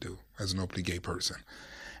hired to do as an openly gay person.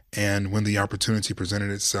 And when the opportunity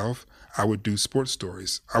presented itself, I would do sports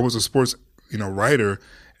stories. I was a sports, writer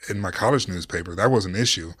in my college newspaper. That was an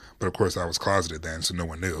issue. But of course I was closeted then, so no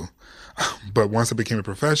one knew. But once I became a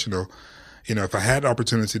professional, if I had the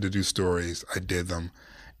opportunity to do stories, I did them.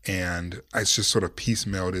 And I just sort of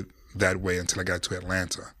piecemealed it that way until I got to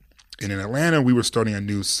Atlanta. And in Atlanta, we were starting a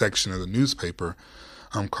new section of the newspaper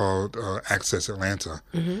called Access Atlanta.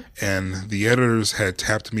 Mm-hmm. And the editors had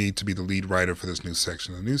tapped me to be the lead writer for this new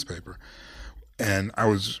section of the newspaper. And I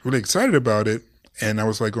was really excited about it. And I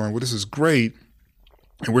was like going, well, this is great.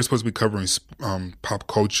 And we're supposed to be covering pop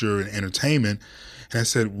culture and entertainment. And I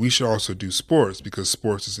said, we should also do sports because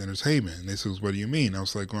sports is entertainment. And they said, what do you mean? I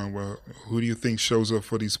was like going, well, who do you think shows up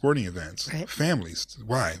for these sporting events? Right. Families.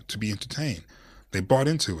 Why? To be entertained. They bought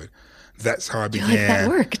into it. That's how I began. Like that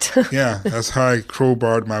worked. Yeah, that's how I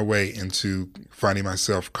crowbarred my way into finding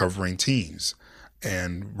myself covering teams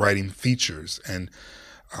and writing features and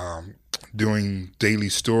doing daily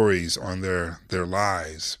stories on their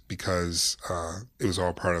lives because it was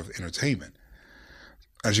all part of entertainment.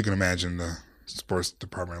 As you can imagine, the sports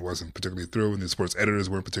department wasn't particularly thrilled, and the sports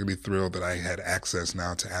editors weren't particularly thrilled that I had access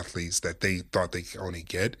now to athletes that they thought they could only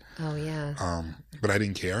get. Oh, yeah. But I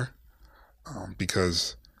didn't care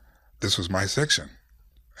because this was my section,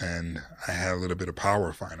 and I had a little bit of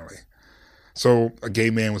power finally. So a gay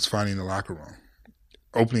man was finally in the locker room.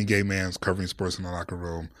 Opening gay man was covering sports in the locker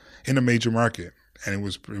room in a major market, and it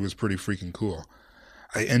was pretty freaking cool.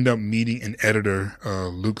 I end up meeting an editor,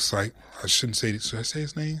 Luke Syke. I shouldn't say, should I say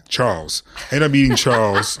his name? Charles. I end up meeting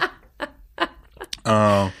Charles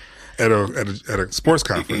at a sports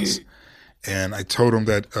conference. And I told him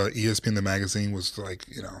that ESPN the magazine was like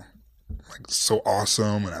so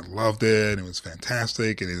awesome, and I loved it, and it was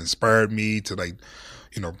fantastic, and it inspired me to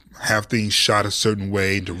have things shot a certain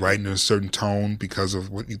way and to write in a certain tone because of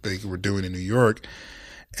what they were doing in New York.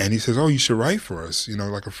 And he says, "Oh, you should write for us,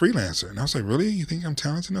 like a freelancer." And I was like, "Really? You think I'm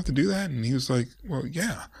talented enough to do that?" And he was like, "Well,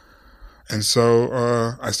 yeah." And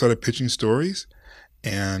so I started pitching stories,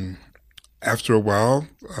 and after a while,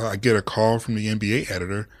 I get a call from the NBA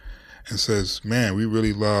editor and says, "Man, we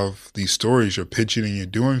really love these stories you're pitching and you're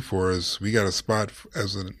doing for us. We got a spot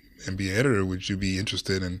as an NBA editor. Would you be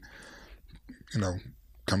interested in,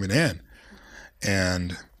 coming in?"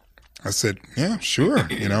 And I said, "Yeah, sure."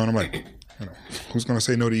 And I'm like, who's going to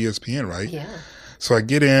say no to ESPN, right? Yeah. So I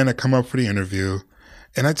get in, I come up for the interview,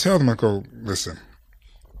 and I tell them, I go, "Listen,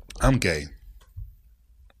 I'm gay.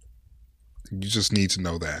 You just need to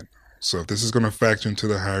know that. So if this is going to factor into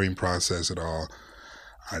the hiring process at all,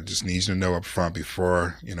 I just need you to know up front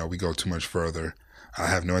before, we go too much further. I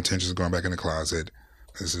have no intentions of going back in the closet.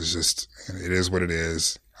 This is just, it is what it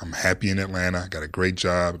is. I'm happy in Atlanta. Got a great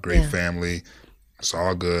job, a great family. It's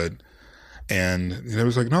all good." And it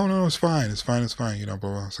was like, no, it's fine. It's fine. But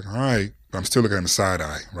I was like, all right. But I'm still looking at the side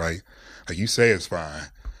eye, right? Like, you say it's fine.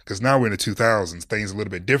 Because now we're in the 2000s. Things are a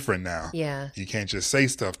little bit different now. Yeah. You can't just say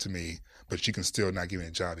stuff to me, but you can still not give me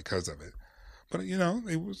a job because of it. But,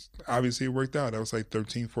 it was, obviously it worked out. That was like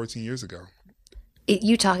 13, 14 years ago.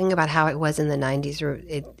 You talking about how it was in the 90s,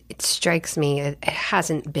 it strikes me, it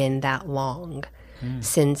hasn't been that long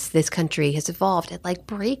since this country has evolved at like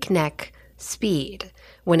breakneck speed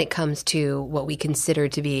when it comes to what we consider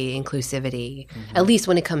to be inclusivity, at least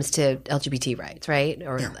when it comes to LGBT rights, right?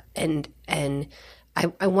 And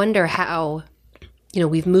I wonder how,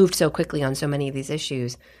 we've moved so quickly on so many of these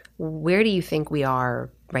issues. Where do you think we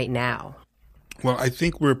are right now? Well, I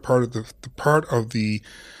think we're part of the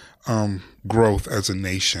growth as a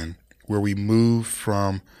nation, where we move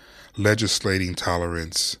from legislating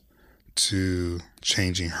tolerance to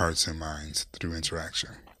changing hearts and minds through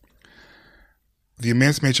interaction. The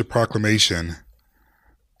Emancipation Proclamation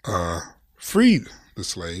freed the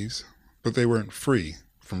slaves, but they weren't free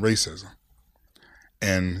from racism.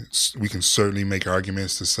 And we can certainly make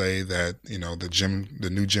arguments to say that, the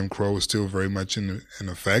new Jim Crow is still very much in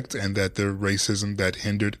effect, and that the racism that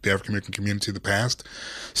hindered the African American community in the past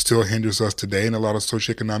still hinders us today in a lot of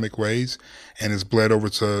socioeconomic ways, and has bled over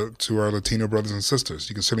to our Latino brothers and sisters.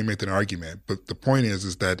 You can certainly make that argument. But the point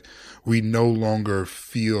is that we no longer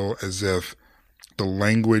feel as if the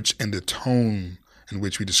language and the tone in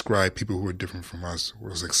which we describe people who are different from us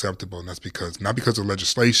was acceptable. And that's not because of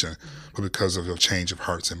legislation, but because of a change of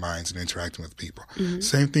hearts and minds and interacting with people. Mm-hmm.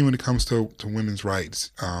 Same thing when it comes to women's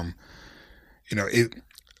rights.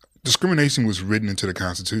 Discrimination was written into the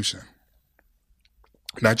Constitution,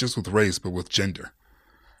 not just with race, but with gender.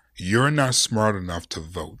 You're not smart enough to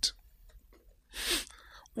vote.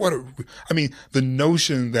 The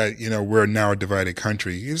notion that, we're now a divided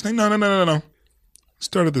country is like, no.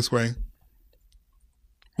 Started this way.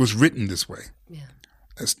 Was written this way,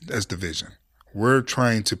 as division. We're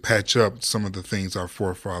trying to patch up some of the things our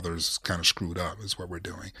forefathers kind of screwed up, is what we're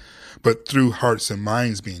doing. But through hearts and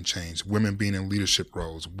minds being changed, women being in leadership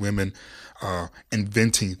roles, women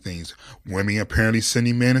inventing things, women apparently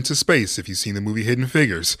sending men into space, if you've seen the movie Hidden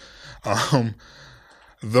Figures.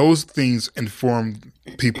 Those things inform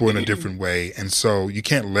people in a different way. And so you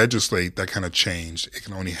can't legislate that kind of change. It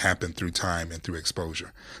can only happen through time and through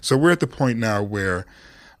exposure. So we're at the point now where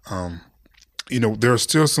there are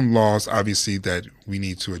still some laws, obviously, that we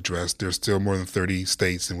need to address. There's still more than 30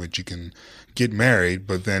 states in which you can get married,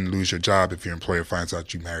 but then lose your job if your employer finds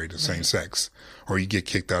out you married the same sex, or you get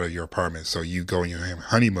kicked out of your apartment. So you go on your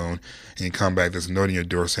honeymoon and you come back, there's a note in your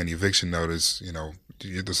door saying eviction notice,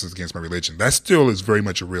 this is against my religion. That still is very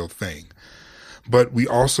much a real thing. But we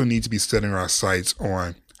also need to be setting our sights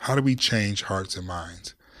on how do we change hearts and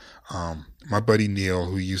minds. My buddy Neil,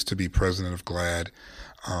 who used to be president of GLAAD,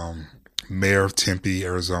 mayor of Tempe,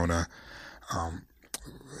 Arizona.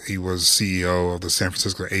 He was CEO of the San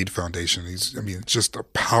Francisco Aid Foundation. He's just a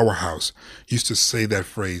powerhouse. He used to say that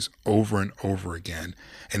phrase over and over again.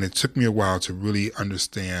 And it took me a while to really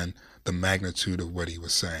understand the magnitude of what he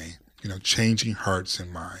was saying. Changing hearts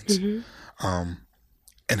and minds. Mm-hmm.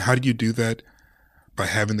 And how do you do that? By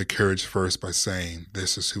having the courage first, by saying,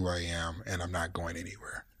 this is who I am and I'm not going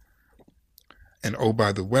anywhere. And oh,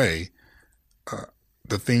 by the way,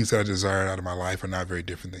 the things that I desire out of my life are not very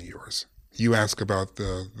different than yours. You ask about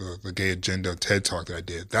the gay agenda TED Talk that I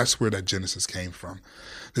did. That's where that genesis came from.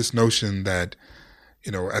 This notion that,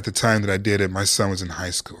 at the time that I did it, my son was in high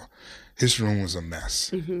school. His room was a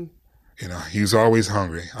mess. Mm-hmm. He was always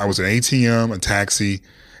hungry. I was an ATM, a taxi,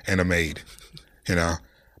 and a maid.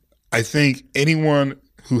 I think anyone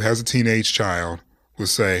who has a teenage child would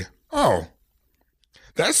say, oh,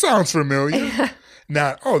 that sounds familiar.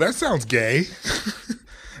 Not, oh, that sounds gay.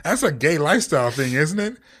 That's a gay lifestyle thing, isn't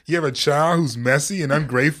it? You have a child who's messy and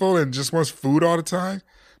ungrateful and just wants food all the time?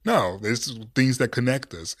 No, there's things that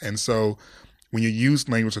connect us. And so when you use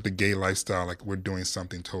language like the gay lifestyle, like we're doing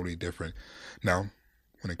something totally different. Now,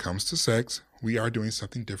 when it comes to sex, we are doing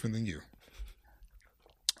something different than you.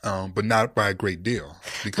 But not by a great deal.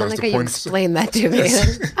 Because the point explain that to me.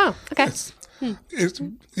 Oh, okay.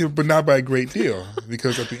 But not by a great deal.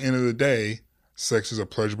 Because at the end of the day, sex is a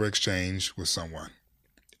pleasurable exchange with someone.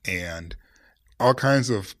 And all kinds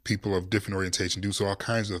of people of different orientation do so all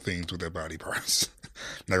kinds of things with their body parts. I'm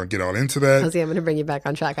not going to get all into that. I'm going to bring you back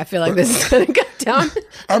on track. I feel like this is going to go down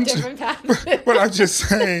a different path. But I'm just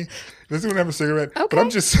saying, this is going to have a cigarette. Okay. But I'm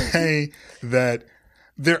just saying that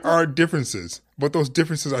there are differences, but those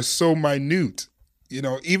differences are so minute.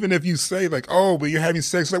 Even if you say like, oh, but you're having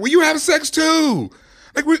sex, like, well, you have sex too.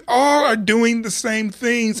 Like we all are doing the same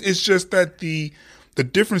things. It's just that the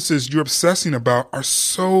differences you're obsessing about are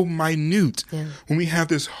so minute. Yeah. When we have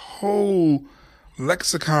this whole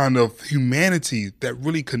lexicon of humanity that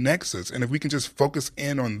really connects us. And if we can just focus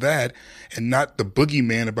in on that and not the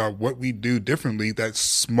boogeyman about what we do differently, that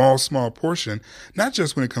small portion, not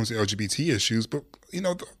just when it comes to LGBT issues, but,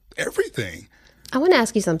 everything. I want to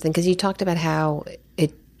ask you something, because you talked about how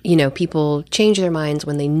people change their minds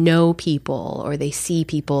when they know people or they see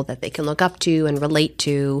people that they can look up to and relate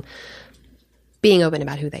to, being open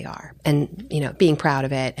about who they are and, being proud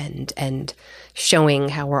of it and showing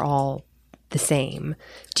how we're all the same.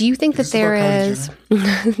 Do you think that there is,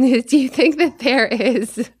 do you think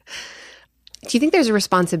there's a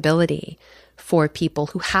responsibility for people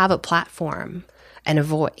who have a platform and a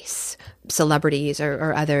voice, celebrities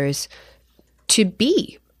or others, to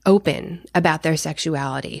be open about their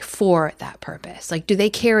sexuality for that purpose? Like, do they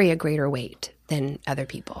carry a greater weight than other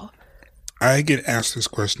people? I get asked this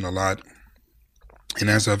question a lot. And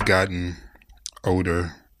as I've gotten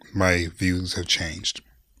older, my views have changed.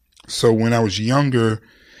 So when I was younger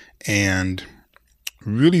and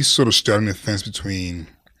really sort of starting the fence between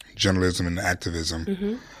journalism and activism,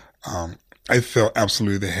 mm-hmm. I felt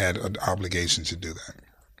absolutely they had an obligation to do that.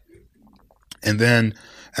 And then,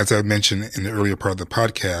 as I mentioned in the earlier part of the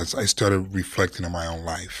podcast, I started reflecting on my own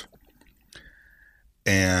life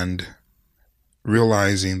and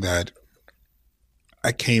realizing that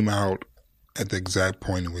I came out at the exact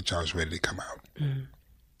point in which I was ready to come out. Mm.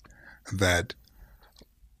 That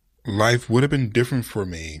life would have been different for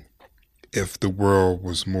me if the world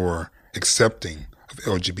was more accepting of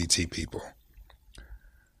LGBT people.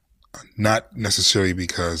 Not necessarily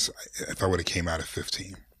because if I would have came out at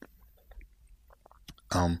 15.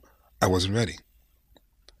 I wasn't ready.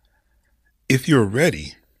 If you're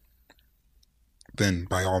ready, then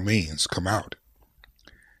by all means, come out.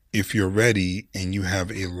 If you're ready and you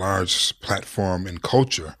have a large platform and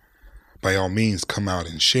culture, by all means, come out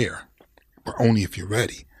and share. But only if you're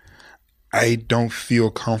ready. I don't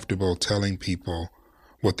feel comfortable telling people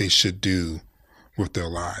what they should do with their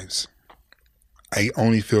lives. I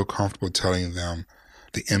only feel comfortable telling them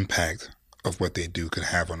the impact of what they do could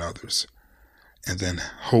have on others. And then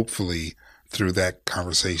hopefully through that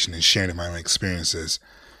conversation and sharing my own experiences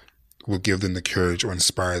will give them the courage or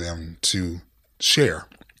inspire them to share.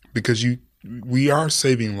 Because we are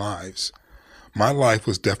saving lives. My life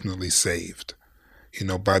was definitely saved,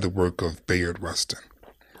 by the work of Bayard Rustin,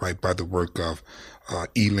 right? By the work of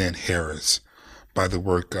Elan Harris, by the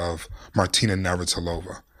work of Martina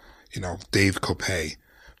Navratilova, Dave Kopay,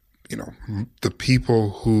 the people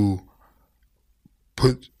who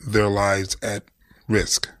put their lives at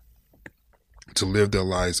risk to live their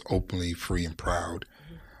lives openly, free, and proud,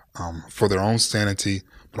 for their own sanity,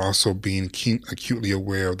 but also being acutely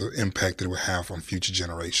aware of the impact that it will have on future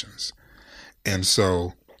generations. And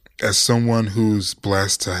so, as someone who's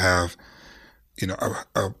blessed to have,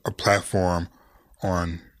 a platform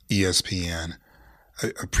on ESPN,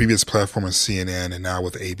 a previous platform on CNN, and now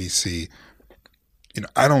with ABC,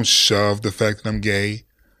 I don't shove the fact that I'm gay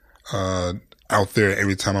out there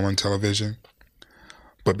every time I'm on television.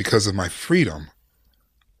 But because of my freedom,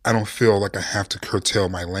 I don't feel like I have to curtail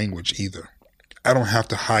my language either. I don't have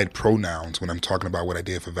to hide pronouns when I'm talking about what I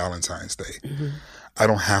did for Valentine's Day. Mm-hmm. I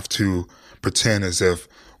don't have to pretend as if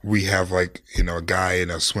we have like, you know, a guy in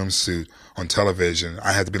a swimsuit on television.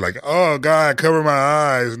 I had to be like, oh, God, cover my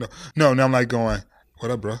eyes. No, now I'm like going, what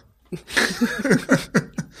up, bro?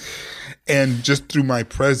 And just through my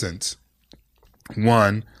presence,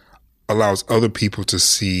 one, allows other people to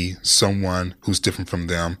see someone who's different from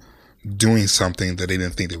them doing something that they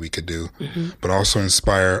didn't think that we could do, but also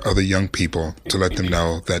inspire other young people to let them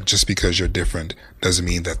know that just because you're different doesn't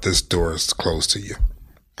mean that this door is closed to you.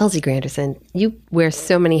 Elsie Granderson, you wear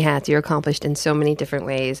so many hats. You're accomplished in so many different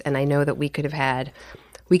ways, and I know that we can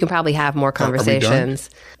probably have more conversations.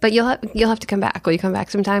 But you'll have to come back. Will you come back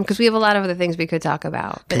sometime? Because we have a lot of other things we could talk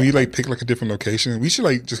about. Can we like pick like a different location? We should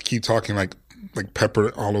like just keep talking like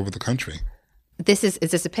pepper all over the country. Is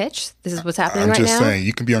this a pitch? This is what's happening right now? I'm just saying,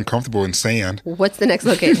 you can be uncomfortable in sand. What's the next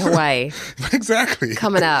location? Hawaii. Exactly.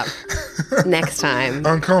 Coming up next time.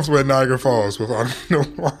 Uncomfortable at Niagara Falls with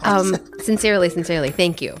Sincerely,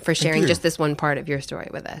 thank you for sharing just this one part of your story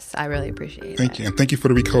with us. I really appreciate it. Thank you. And thank you for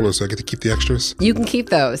the Ricola, so I get to keep the extras. You can keep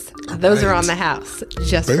those. Those are on the house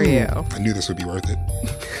just for you. I knew this would be worth it.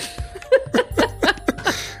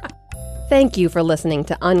 Thank you for listening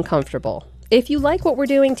to Uncomfortable. If you like what we're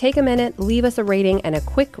doing, take a minute, leave us a rating and a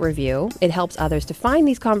quick review. It helps others to find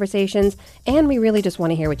these conversations, and we really just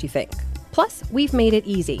want to hear what you think. Plus, we've made it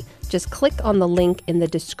easy. Just click on the link in the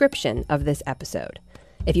description of this episode.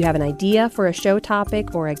 If you have an idea for a show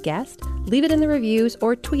topic or a guest, leave it in the reviews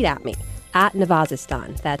or tweet at me at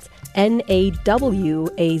Nawazistan. That's NAWAZISTAN,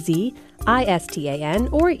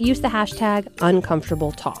 or use the hashtag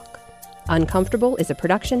UncomfortableTalk. Uncomfortable is a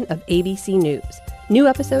production of ABC News. New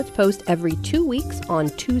episodes post every 2 weeks on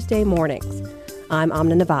Tuesday mornings. I'm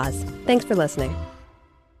Amna Nawaz. Thanks for listening.